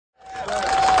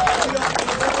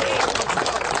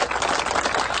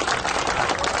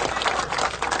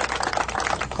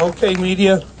Okay,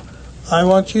 media, I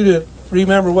want you to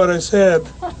remember what I said.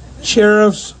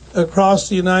 Sheriffs across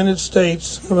the United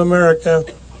States of America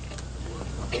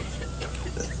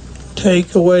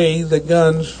take away the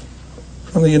guns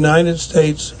from the United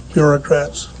States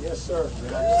bureaucrats. Yes, sir.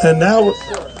 And now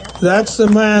that's the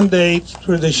mandate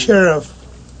for the sheriff.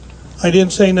 I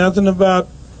didn't say nothing about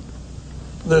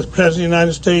the President of the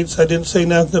United States. I didn't say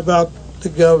nothing about the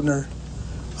governor.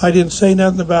 I didn't say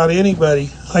nothing about anybody.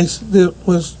 I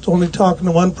was only talking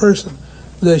to one person,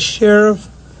 the sheriff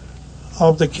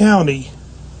of the county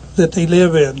that they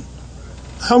live in.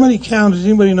 How many counties?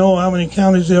 Anybody know how many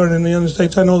counties there are in the United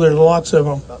States? I know there's lots of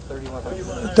them. About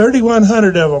 3,100.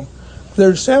 3,100 of them.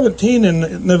 There's 17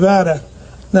 in Nevada.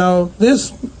 Now,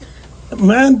 this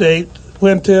mandate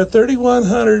went to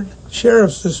 3,100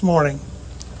 sheriffs this morning.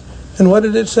 And what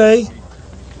did it say?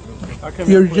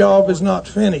 Your job is not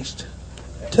finished.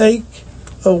 Take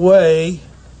away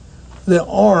the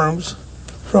arms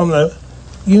from the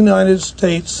United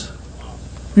States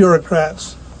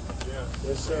bureaucrats.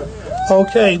 Yes, sir.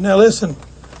 Okay, now listen,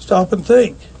 stop and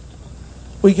think.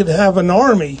 We could have an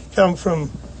army come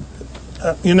from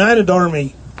United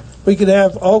Army. We could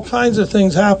have all kinds of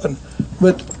things happen.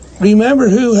 But remember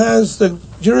who has the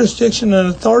jurisdiction and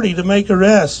authority to make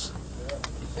arrests?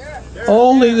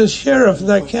 Only the sheriff of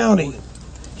that county.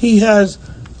 He has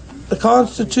the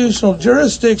constitutional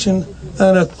jurisdiction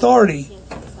and authority,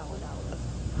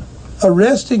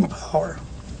 arresting power.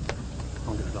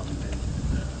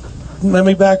 Let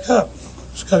me back up.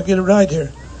 Just got to get it right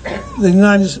here.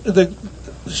 The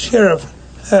sheriff.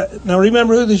 Now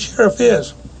remember who the sheriff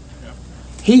is.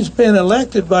 He's been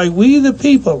elected by we the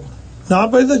people,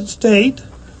 not by the state,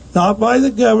 not by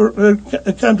the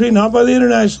country, not by the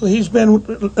international. He's been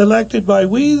elected by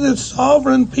we the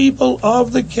sovereign people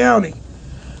of the county.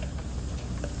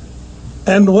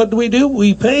 And what do?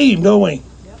 We pay him, don't we?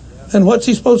 And what's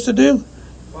he supposed to do?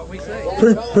 What we say.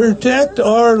 Protect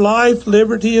our life,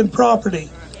 liberty, and property.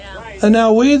 And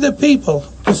now we the people,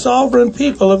 the sovereign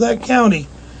people of that county,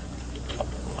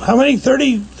 how many?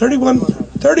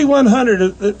 3,100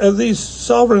 of these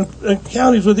sovereign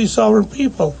counties with these sovereign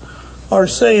people are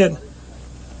saying,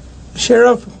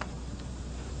 Sheriff,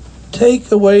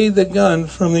 take away the gun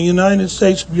from the United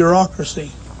States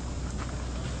bureaucracy.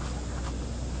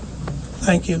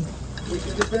 Thank you. We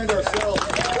can defend ourselves.